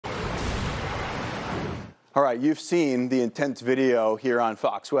All right, you've seen the intense video here on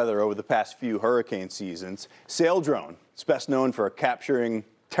Fox Weather over the past few hurricane seasons. Saildrone, it's best known for capturing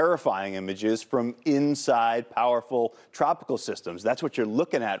terrifying images from inside powerful tropical systems. That's what you're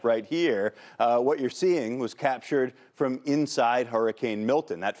looking at right here. What you're seeing was captured from inside Hurricane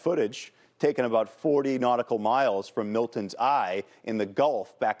Milton. That footage taken about 40 nautical miles from Milton's eye in the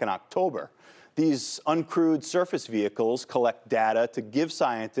Gulf back in October. These uncrewed surface vehicles collect data to give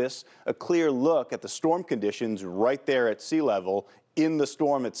scientists a clear look at the storm conditions right there at sea level in the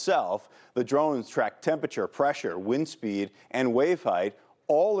storm itself. The drones track temperature, pressure, wind speed, and wave height,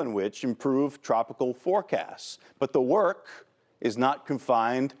 all in which improve tropical forecasts. But the work is not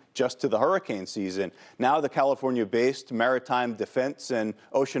confined just to the hurricane season. Now the California-based Maritime Defense and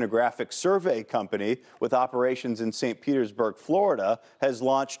Oceanographic Survey Company, with operations in St. Petersburg, Florida, has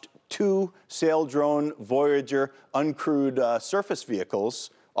launched 2 Saildrone Voyager uncrewed surface vehicles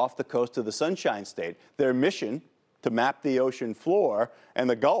off the coast of the Sunshine State. Their mission, to map the ocean floor and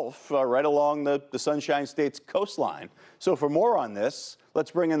the Gulf right along the Sunshine State's coastline. So for more on this,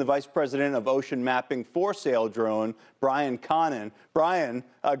 let's bring in the Vice President of Ocean Mapping for Saildrone, Brian Connon. Brian,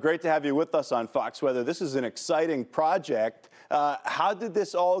 great to have you with us on Fox Weather. This is an exciting project. How did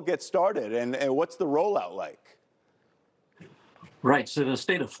this all get started, and what's the rollout like? Right. So the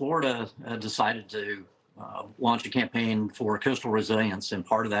state of Florida decided to launch a campaign for coastal resilience, and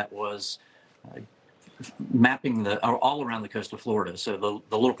part of that was mapping all around the coast of Florida. So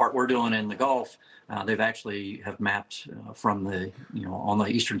the little part we're doing in the Gulf, they've actually have mapped from the on the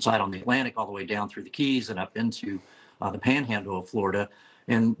eastern side on the Atlantic all the way down through the Keys and up into the Panhandle of Florida.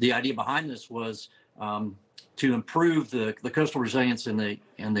 And the idea behind this was to improve the coastal resilience and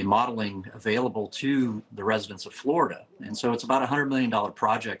the modeling available to the residents of Florida. And so it's about a $100 million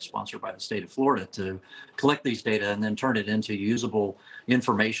project sponsored by the state of Florida to collect these data and then turn it into usable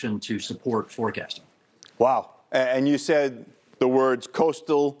information to support forecasting. Wow. And you said the words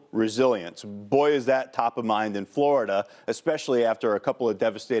coastal resilience. Boy, is that top of mind in Florida, especially after a couple of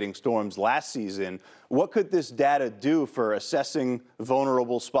devastating storms last season. What could this data do for assessing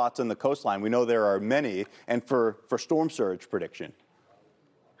vulnerable spots on the coastline? We know there are many, and for storm surge prediction.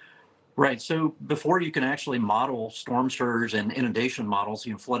 Right. So before you can actually model storm surge and inundation models,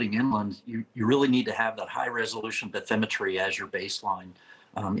 flooding inland, you really need to have that high resolution bathymetry as your baseline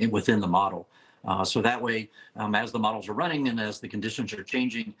within the model. So that way, as the models are running and as the conditions are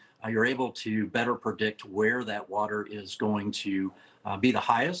changing, you're able to better predict where that water is going to be the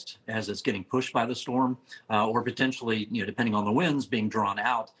highest as it's getting pushed by the storm, or potentially, depending on the winds, being drawn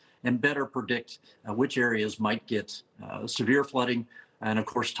out, and better predict which areas might get severe flooding. And of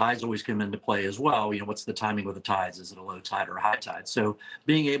course, tides always come into play as well. What's the timing of the tides? Is it a low tide or a high tide? So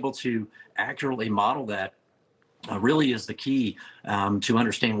being able to accurately model that really is the key to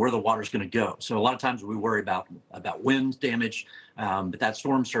understand where the water is going to go. So a lot of times we worry about wind damage, but that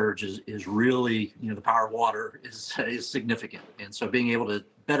storm surge is really, the power of water is significant. And so being able to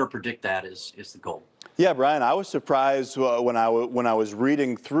better predict that is the goal. Yeah, Brian, I was surprised when I was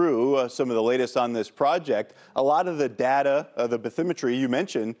reading through some of the latest on this project. A lot of the data, the bathymetry you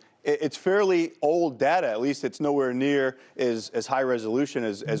mentioned, it's fairly old data. At least it's nowhere near as high resolution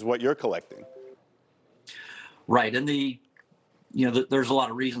as what you're collecting. Right, and there's a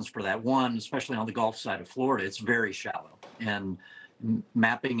lot of reasons for that. One, especially on the Gulf side of Florida, it's very shallow, and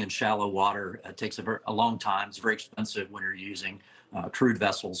mapping in shallow water takes a long time. It's very expensive when you're using crewed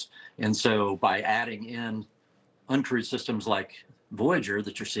vessels, and so by adding in uncrewed systems like Voyager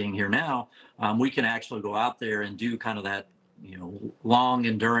that you're seeing here now, we can actually go out there and do kind of that long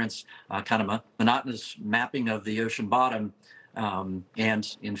endurance, kind of a monotonous mapping of the ocean bottom.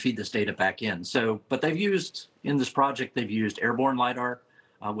 And feed this data back in. So, but in this project, they've used airborne LiDAR,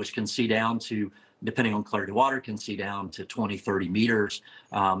 which can see down to, depending on clarity of water, can see down to 20, 30 meters,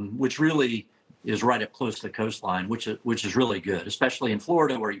 which really is right up close to the coastline, which is really good, especially in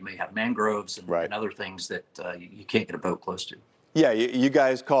Florida where you may have mangroves and other things that you can't get a boat close to. Yeah, you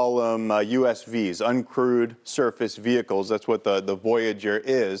guys call them USVs, uncrewed surface vehicles. That's what the Voyager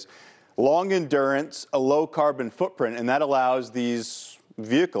is. Long endurance, a low carbon footprint, and that allows these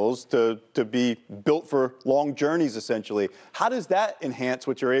vehicles to be built for long journeys, essentially. How does that enhance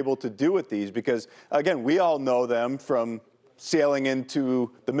what you're able to do with these? Because, again, we all know them from sailing into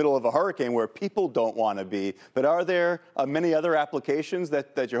the middle of a hurricane where people don't want to be. But are there many other applications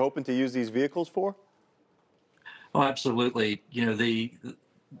that you're hoping to use these vehicles for? Oh, absolutely.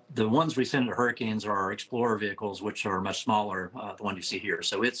 The ones we send to hurricanes are our Explorer vehicles, which are much smaller, the one you see here.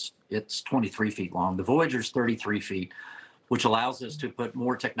 So it's 23 feet long. The Voyager's 33 feet, which allows us to put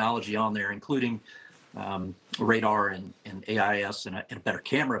more technology on there, including radar and AIS and a better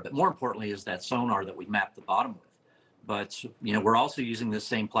camera, but more importantly is that sonar that we map the bottom with. But we're also using this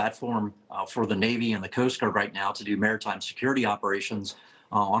same platform for the Navy and the Coast Guard right now to do maritime security operations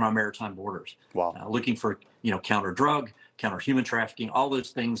on our maritime borders. Wow. Looking for counter drug, counter human trafficking, all those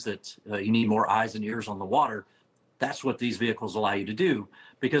things that you need more eyes and ears on the water. That's what these vehicles allow you to do,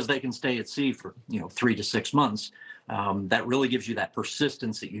 because they can stay at sea for 3 to 6 months. That really gives you that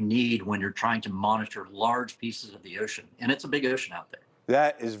persistence that you need when you're trying to monitor large pieces of the ocean, and it's a big ocean out there.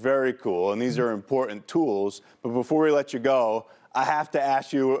 That is very cool, and these are important tools. But before we let you go, I have to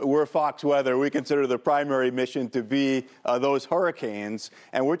ask you, we're Fox Weather. We consider the primary mission to be those hurricanes,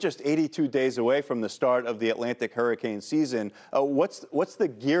 and we're just 82 days away from the start of the Atlantic hurricane season. What's the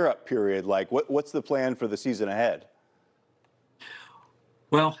gear-up period like? What's the plan for the season ahead?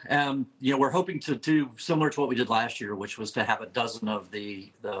 Well, we're hoping to do similar to what we did last year, which was to have a dozen of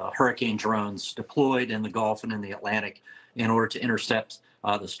the hurricane drones deployed in the Gulf and in the Atlantic in order to intercept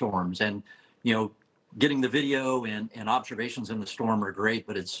the storms. And, getting the video and observations in the storm are great,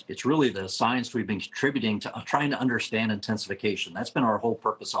 but it's really the science we've been contributing to trying to understand intensification. That's been our whole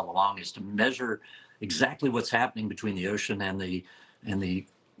purpose all along, is to measure exactly what's happening between the ocean and the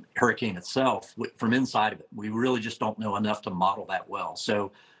hurricane itself from inside of it. We really just don't know enough to model that well.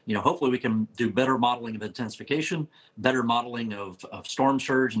 So, hopefully we can do better modeling of intensification, better modeling of storm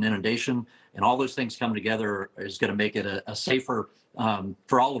surge and inundation, and all those things coming together is going to make it a safer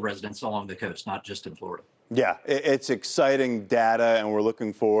for all the residents along the coast, not just in Florida. Yeah, it's exciting data, and we're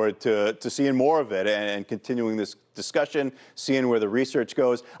looking forward to seeing more of it and continuing this discussion, seeing where the research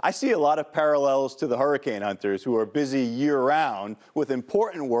goes. I see a lot of parallels to the hurricane hunters who are busy year-round with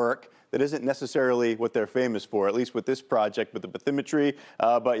important work that isn't necessarily what they're famous for, at least with this project, with the bathymetry.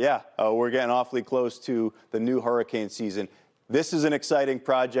 But yeah, we're getting awfully close to the new hurricane season. This is an exciting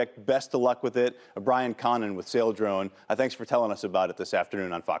project. Best of luck with it. Brian Connon with Saildrone. Thanks for telling us about it this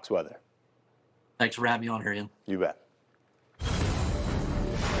afternoon on Fox Weather. Thanks for having me on here, Ian. You bet.